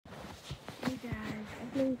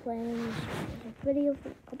I've been planning this music video for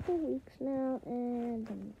a couple weeks now, and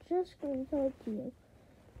I'm just going to tell it to you.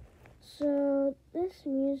 So, this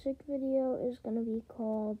music video is going to be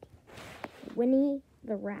called Winnie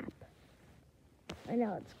the Rap. I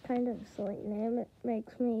know, it's kind of a silly name. It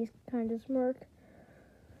makes me kind of smirk.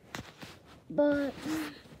 But,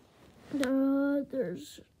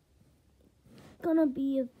 there's going to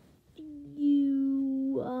be a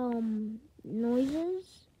few,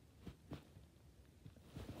 noises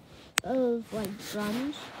of, like,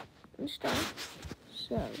 drums and stuff.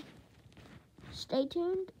 So, stay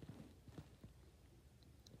tuned.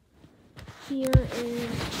 Here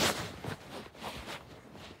is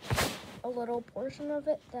a little portion of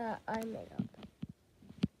it that I made up.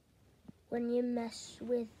 When you mess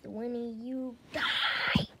with Winnie, you die.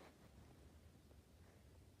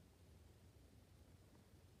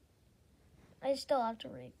 I still have to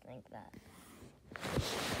rethink that.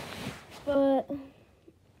 But,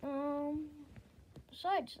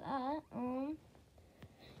 besides that,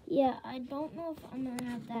 yeah, I don't know if I'm gonna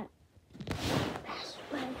have that mess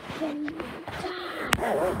with Winnie, you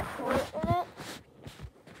die.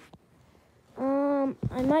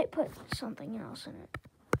 I might put something else in it.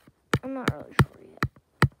 I'm not really sure yet.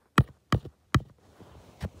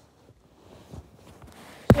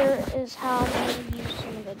 Here is how I'm going to use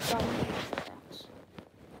some of the drum effects.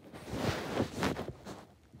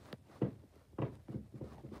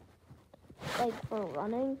 Like for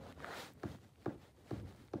running.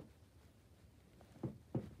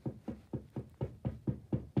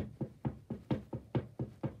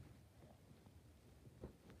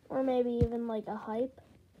 Or maybe even like a hype.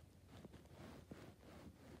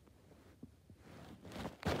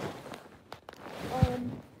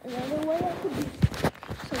 Another way I could do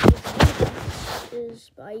something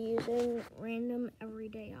is by using random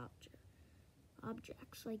everyday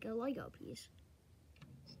objects like a Lego piece.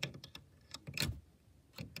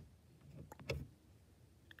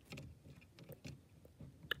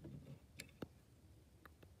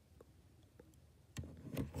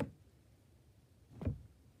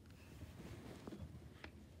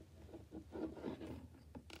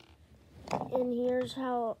 And here's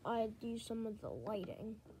how I do some of the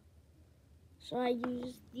lighting. So I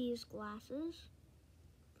use these glasses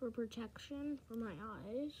for protection for my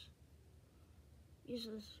eyes. Use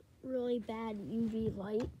this really bad UV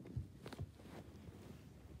light.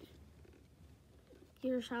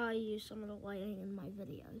 Here's how I use some of the lighting in my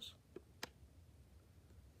videos.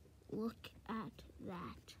 Look at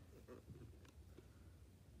that.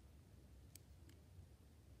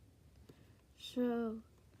 So,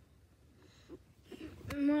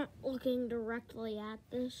 I'm not looking directly at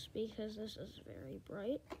this because this is very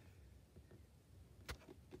bright.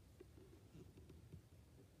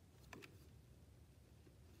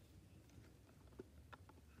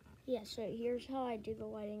 Yeah, so here's how I do the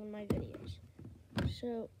lighting in my videos.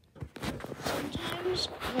 So, sometimes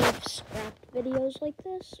I've scrapped videos like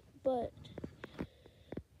this, but,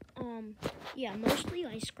 yeah, mostly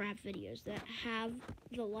I scrap videos that have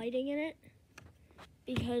the lighting in it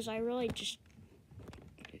because I really just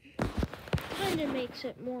kind of makes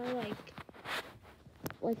it more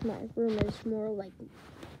like my room is more like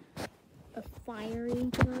a fiery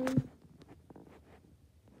time.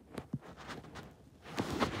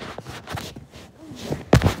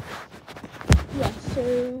 Yeah,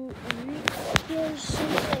 so here's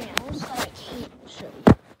something else that I can't show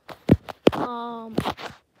you.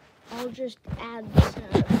 I'll just add the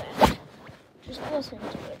sound effect. Just listen to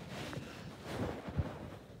it.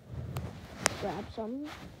 Grab some.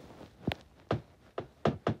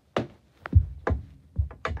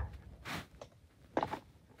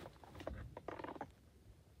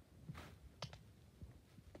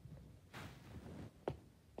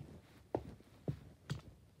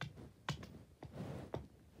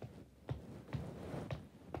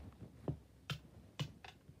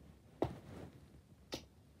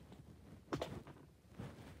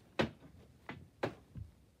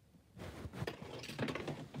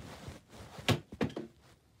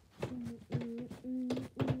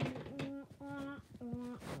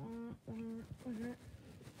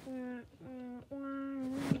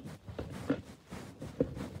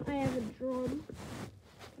 I have a drum,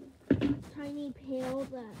 tiny pail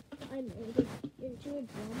that I made into a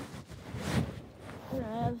drum, and I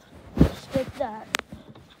have a stick that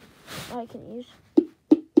I can use.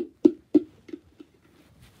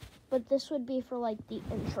 But this would be for like the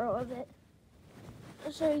intro of it.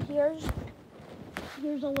 So here's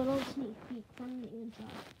a little sneak peek from the intro.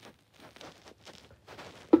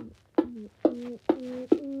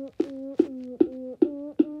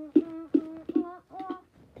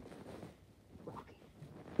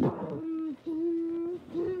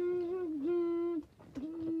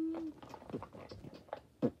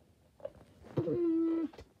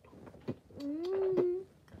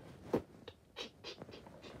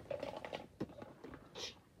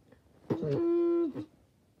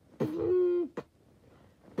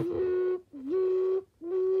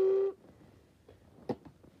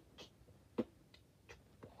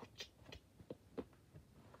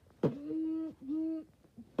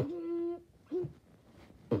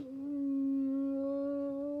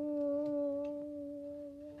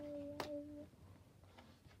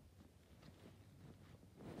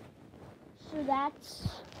 So that's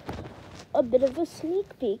a bit of a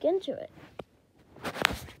sneak peek into it.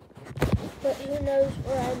 But who knows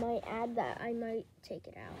where I might add that. I might take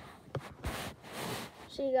it out.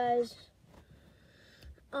 See you guys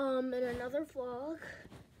in another vlog.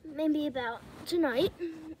 Maybe about tonight.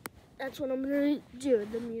 That's what I'm going to do,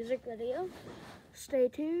 the music video. Stay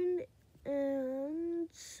tuned and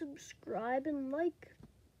subscribe and like.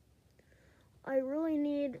 I really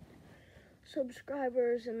need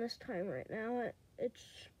subscribers in this time right now. It's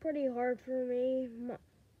pretty hard for me.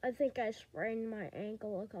 I think I sprained my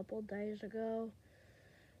ankle a couple days ago.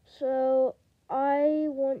 So I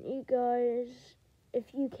want you guys,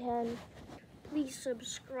 if you can, please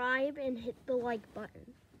subscribe and hit the like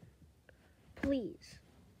button. Please.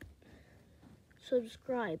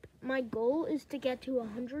 Subscribe. My goal is to get to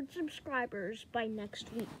 100 subscribers by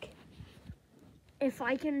next week. If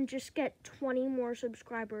I can just get 20 more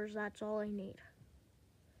subscribers, that's all I need.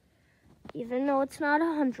 Even though it's not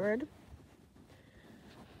 100,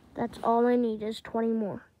 that's all I need is 20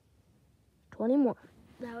 more. 20 more.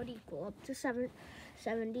 That would equal up to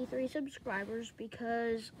 73 subscribers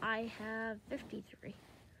because I have 53.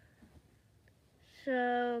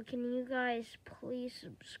 So can you guys please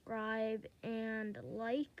subscribe and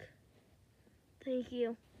like? Thank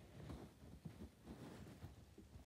you.